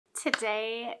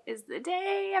Today is the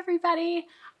day, everybody.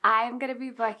 I'm going to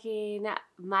be booking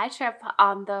my trip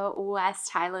on the West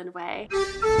Highland Way.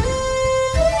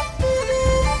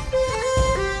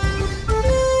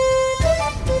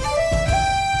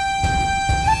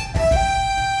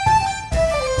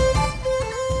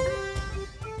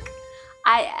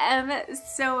 I am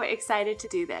so excited to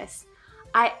do this.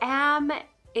 I am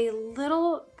a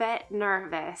little bit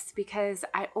nervous because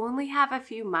I only have a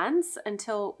few months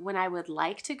until when I would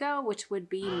like to go, which would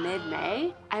be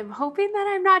mid-May. I'm hoping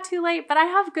that I'm not too late, but I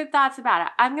have good thoughts about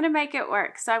it. I'm gonna make it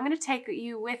work. So I'm gonna take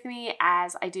you with me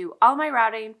as I do all my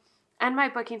routing and my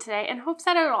booking today, in hopes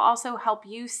that it'll also help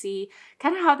you see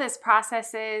kind of how this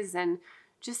process is and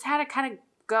just how to kind of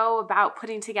go about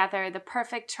putting together the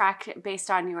perfect trek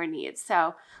based on your needs.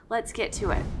 So let's get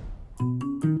to it.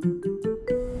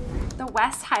 The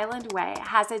West Highland Way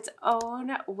has its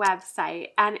own website,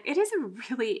 and it is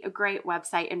a great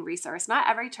website and resource. Not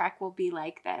every trek will be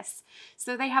like this.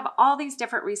 So they have all these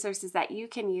different resources that you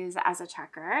can use as a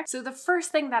trekker. So the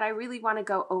first thing that I really want to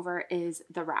go over is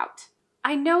the route.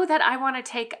 I know that I want to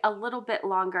take a little bit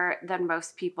longer than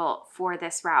most people for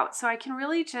this route, so I can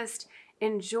really just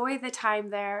enjoy the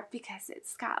time there because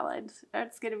it's Scotland.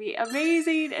 It's gonna be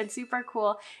amazing and super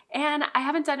cool. And I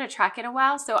haven't done a trek in a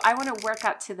while, so I wanna work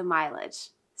up to the mileage.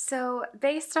 So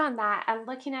based on that and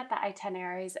looking at the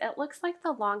itineraries, it looks like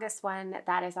the longest one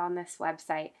that is on this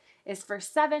website is for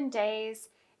 7 days,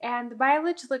 and the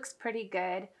mileage looks pretty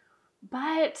good,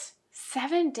 but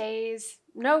 7 days,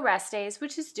 no rest days,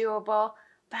 which is doable,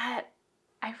 but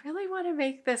I really want to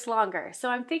make this longer.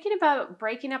 So I'm thinking about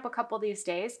breaking up a couple of these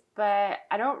days, but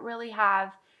I don't really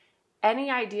have any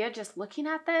idea just looking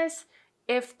at this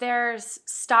if there's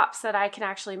stops that I can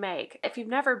actually make. If you've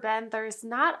never been, there's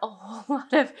not a whole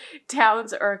lot of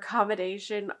towns or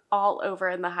accommodation all over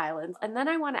in the Highlands. And then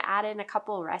I want to add in a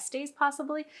couple of rest days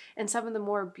possibly in some of the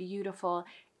more beautiful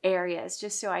areas,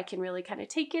 just so I can really kind of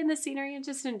take in the scenery and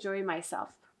just enjoy myself.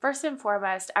 First and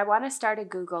foremost, I want to start a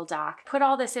Google Doc, put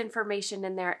all this information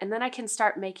in there, and then I can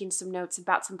start making some notes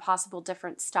about some possible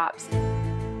different stops.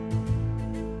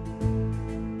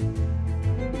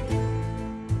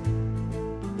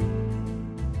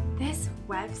 This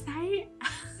website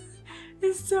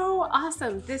is so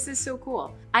awesome. This is so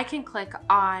cool. I can click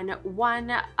on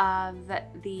one of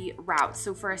the routes.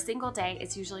 So for a single day,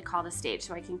 it's usually called a stage.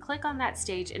 So I can click on that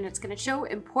stage and it's going to show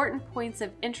important points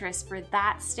of interest for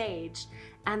that stage.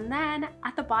 And then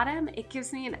at the bottom, it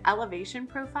gives me an elevation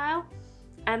profile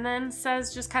and then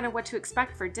says just kind of what to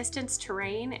expect for distance,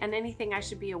 terrain, and anything I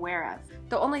should be aware of.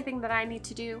 The only thing that I need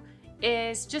to do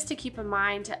is just to keep in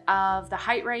mind of the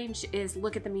height range is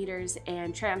look at the meters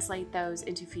and translate those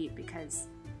into feet, because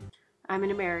I'm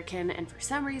an American and for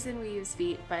some reason we use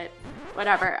feet, but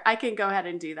whatever, I can go ahead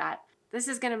and do that. This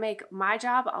is gonna make my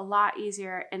job a lot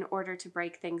easier in order to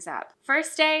break things up.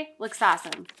 First day looks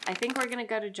awesome. I think we're gonna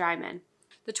go to Dryman.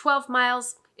 The 12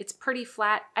 miles, it's pretty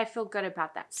flat. I feel good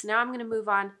about that. So now I'm gonna move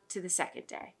on to the second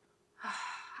day.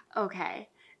 Okay,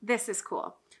 this is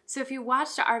cool. So if you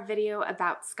watched our video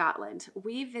about Scotland,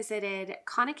 we visited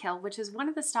Conic, which is one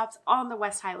of the stops on the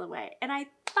West Highland Way. And I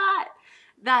thought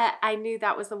that I knew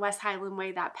that was the West Highland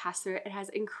Way that passed through it. It has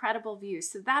incredible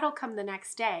views. So that'll come the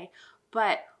next day.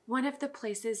 But one of the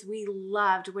places we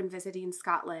loved when visiting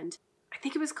Scotland, I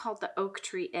think it was called the Oak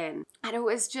Tree Inn. And it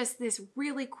was just this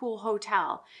really cool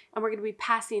hotel. And we're gonna be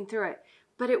passing through it.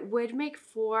 But it would make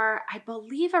for, I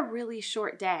believe, a really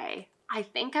short day. I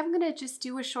think I'm gonna just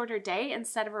do a shorter day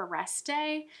instead of a rest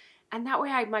day. And that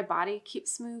way my body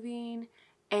keeps moving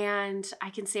and I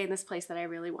can stay in this place that I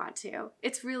really want to.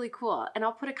 It's really cool. And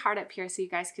I'll put a card up here so you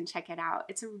guys can check it out.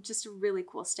 It's just a really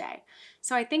cool stay.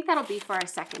 So I think that'll be for our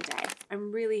second day.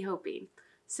 I'm really hoping.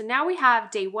 So now we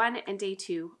have day 1 and day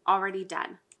 2 already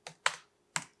done.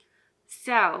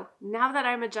 So now that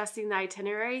I'm adjusting the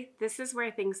itinerary, this is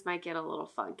where things might get a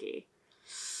little funky.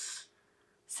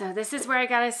 So this is where I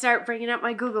gotta start bringing up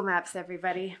my Google Maps,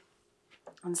 everybody,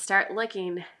 and start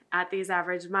looking at these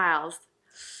average miles.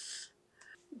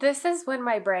 This is when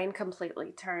my brain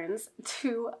completely turns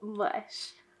to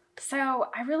mush. So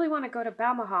I really want to go to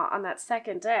Vanhalla on that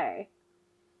second day.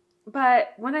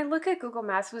 But when I look at Google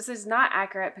Maps, this is not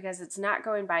accurate because it's not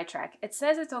going by trek. It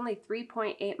says it's only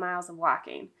 3.8 miles of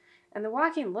walking. And the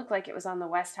walking looked like it was on the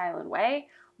West Highland Way,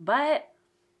 but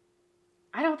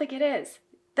I don't think it is.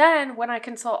 Then when I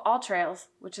consult All Trails,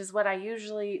 which is what I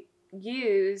usually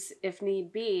use if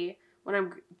need be when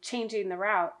I'm changing the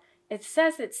route, it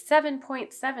says it's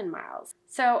 7.7 miles.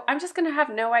 So I'm just gonna have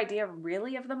no idea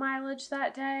really of the mileage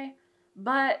that day,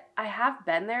 but I have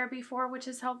been there before, which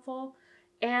is helpful.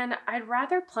 And I'd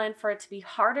rather plan for it to be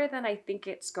harder than I think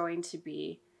it's going to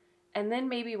be and then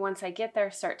maybe once I get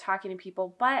there, start talking to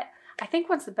people. But I think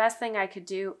what's the best thing I could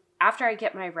do after I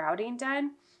get my routing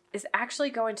done is actually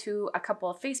go into a couple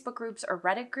of Facebook groups or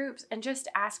Reddit groups and just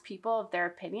ask people of their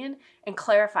opinion and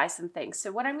clarify some things.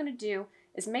 So what I'm going to do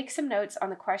is make some notes on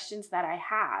the questions that I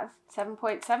have.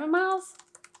 7.7 miles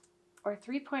or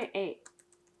 3.8?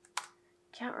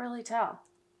 Can't really tell.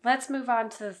 Let's move on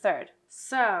to the third.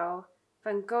 So if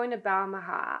I'm going to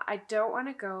Balmaha, I don't want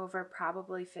to go over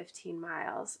probably 15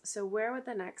 miles. So where would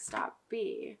the next stop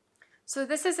be? So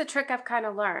this is a trick I've kind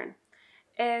of learned.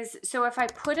 So if I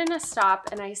put in a stop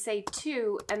and I say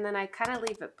 2 and then I kind of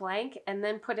leave it blank and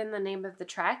then put in the name of the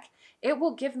trek, it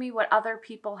will give me what other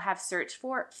people have searched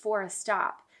for a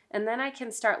stop. And then I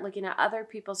can start looking at other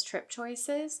people's trip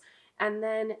choices and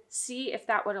then see if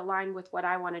that would align with what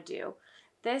I want to do.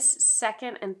 This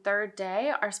second and third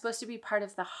day are supposed to be part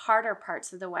of the harder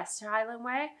parts of the West Highland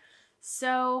Way.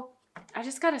 So I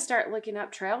just got to start looking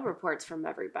up trail reports from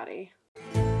everybody.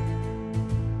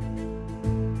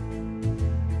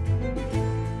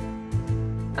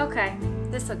 Okay,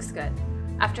 this looks good.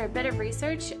 After a bit of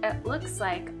research, it looks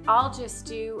like I'll just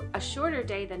do a shorter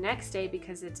day the next day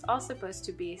because it's all supposed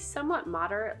to be somewhat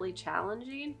moderately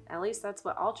challenging. At least that's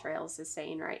what All Trails is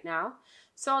saying right now.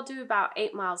 So I'll do about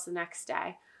 8 miles the next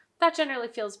day. That generally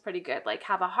feels pretty good. Like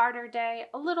have a harder day,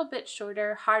 a little bit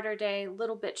shorter, harder day, a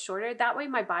little bit shorter. That way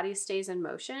my body stays in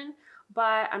motion,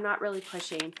 but I'm not really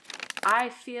pushing. I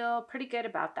feel pretty good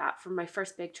about that for my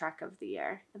first big trek of the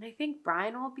year. And I think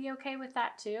Brian will be okay with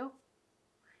that too,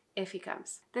 if he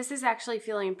comes. This is actually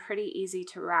feeling pretty easy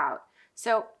to route.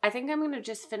 So I think I'm gonna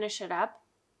just finish it up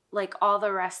like all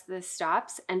the rest of the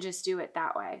stops and just do it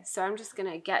that way. So I'm just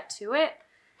gonna get to it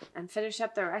and finish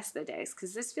up the rest of the days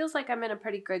because this feels like I'm in a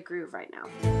pretty good groove right now.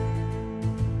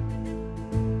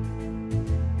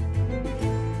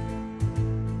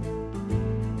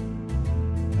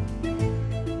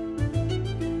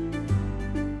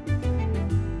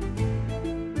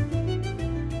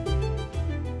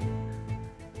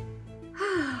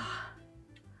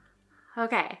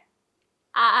 Okay,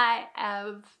 I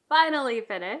am finally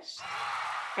finished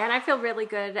and I feel really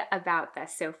good about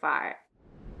this so far.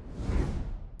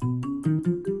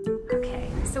 Okay,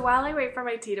 so while I wait for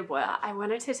my tea to boil, I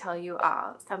wanted to tell you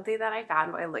all something that I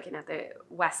found while looking at the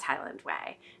West Highland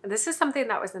Way. And this is something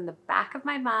that was in the back of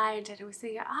my mind and I was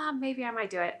thinking, maybe I might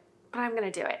do it, but I'm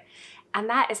gonna do it. And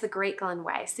that is the Great Glen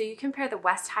Way. So you compare the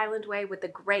West Highland Way with the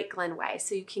Great Glen Way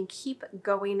so you can keep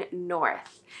going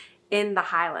north in the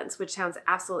Highlands, which sounds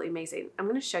absolutely amazing. I'm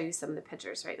gonna show you some of the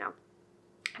pictures right now.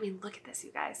 I mean, look at this,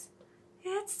 you guys.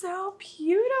 It's so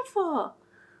beautiful.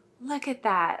 Look at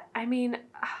that. I mean,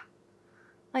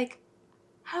 like,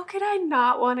 how could I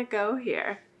not wanna go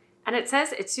here? And it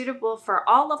says it's suitable for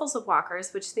all levels of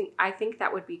walkers, which I think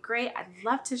that would be great. I'd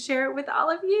love to share it with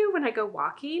all of you when I go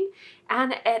walking.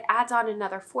 And it adds on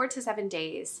another 4 to 7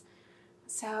 days.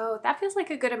 So that feels like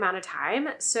a good amount of time.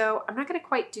 So I'm not gonna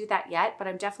quite do that yet, but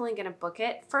I'm definitely gonna book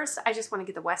it. First, I just wanna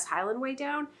get the West Highland Way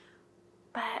down.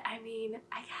 But I mean,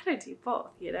 I gotta do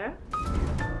both, you know?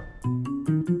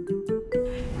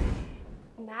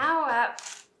 Now up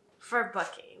for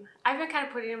booking. I've been kind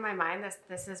of putting in my mind that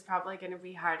this is probably gonna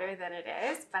be harder than it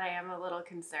is, but I am a little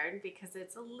concerned because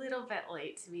it's a little bit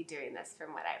late to be doing this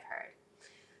from what I've heard.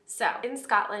 So in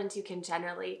Scotland, you can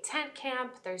generally tent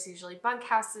camp. There's usually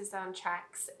bunkhouses on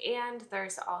treks, and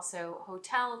there's also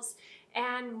hotels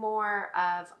and more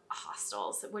of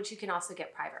hostels, which you can also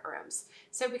get private rooms.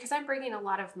 So because I'm bringing a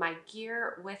lot of my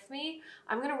gear with me,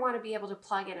 I'm gonna wanna be able to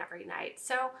plug in every night.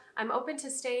 So I'm open to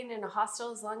staying in a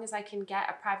hostel as long as I can get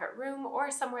a private room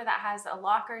or somewhere that has a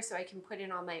locker so I can put in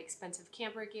all my expensive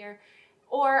camper gear,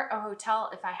 or a hotel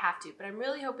if I have to. But I'm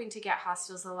really hoping to get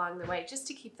hostels along the way just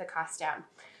to keep the cost down.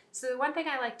 So the one thing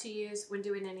I like to use when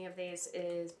doing any of these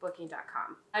is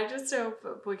booking.com. I just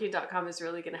hope booking.com is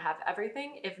really gonna have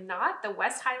everything. If not, the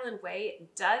West Highland Way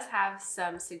does have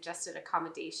some suggested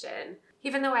accommodation.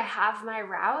 Even though I have my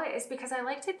route, it's because I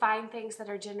like to find things that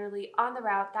are generally on the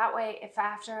route. That way, if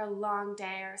after a long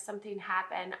day or something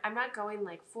happened, I'm not going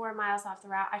like 4 miles off the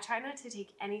route. I try not to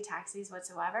take any taxis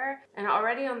whatsoever. And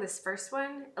already on this first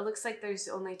one, it looks like there's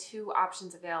only 2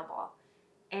 options available.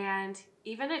 And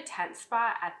even a tent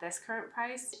spot at this current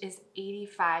price is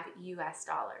 $85 US.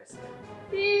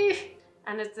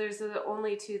 And there's the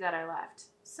only 2 that are left.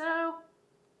 So I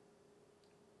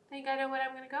think I know what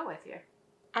I'm gonna go with here.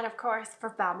 And of course,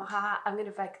 for Balmaha, I'm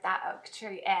gonna book that Oak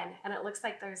Tree Inn, and it looks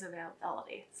like there's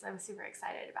availability. So I'm super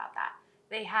excited about that.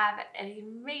 They have an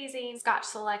amazing Scotch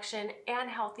selection and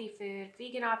healthy food,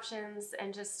 vegan options,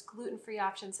 and just gluten-free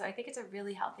options. So I think it's a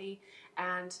really healthy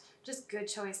and just good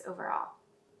choice overall.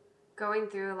 Going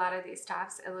through a lot of these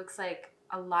stops, it looks like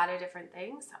a lot of different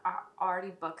things are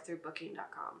already booked through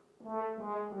booking.com.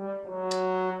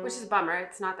 Which is a bummer.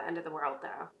 It's not the end of the world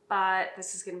though. But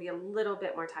this is going to be a little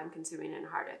bit more time consuming and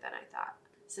harder than I thought.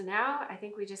 So now I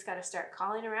think we just got to start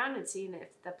calling around and seeing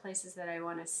if the places that I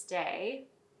want to stay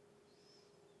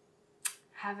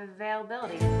have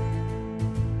availability.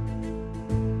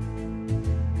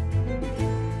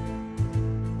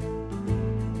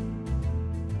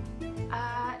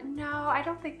 No, I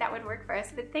don't think that would work for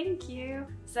us, but thank you.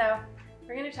 So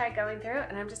we're gonna try going through,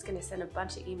 and I'm just gonna send a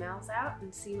bunch of emails out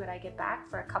and see what I get back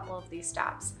for a couple of these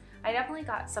stops. I definitely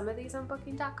got some of these on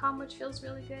booking.com, which feels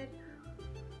really good.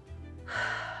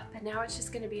 But now it's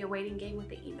just gonna be a waiting game with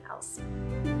the emails.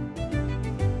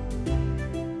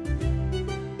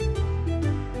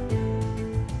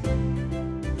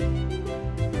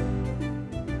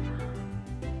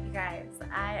 You guys,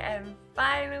 I am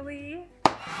finally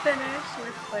finished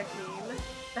with booking.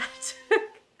 That took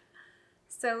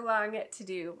so long to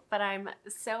do, but I'm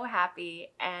so happy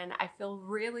and I feel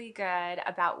really good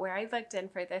about where I booked in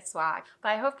for this walk. But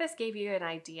I hope this gave you an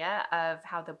idea of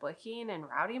how the booking and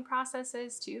routing process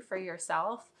is too for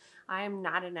yourself. I am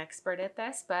not an expert at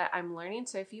this, but I'm learning.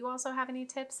 So if you also have any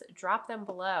tips, drop them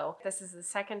below. This is the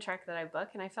second trek that I book,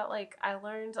 and I felt like I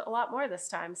learned a lot more this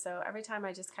time. So every time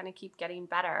I just kind of keep getting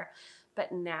better.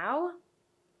 But now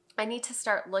I need to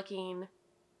start looking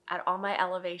at all my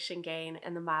elevation gain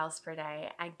and the miles per day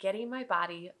and getting my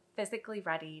body physically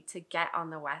ready to get on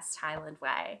the West Highland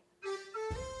Way.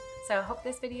 So I hope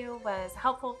this video was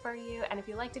helpful for you, and if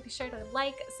you liked it, be sure to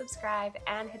like, subscribe,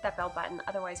 and hit that bell button.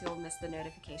 Otherwise, you'll miss the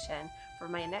notification for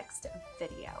my next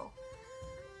video.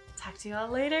 Talk to you all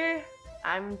later.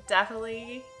 I'm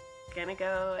definitely gonna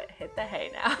go hit the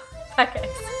hay now. Bye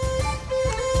guys.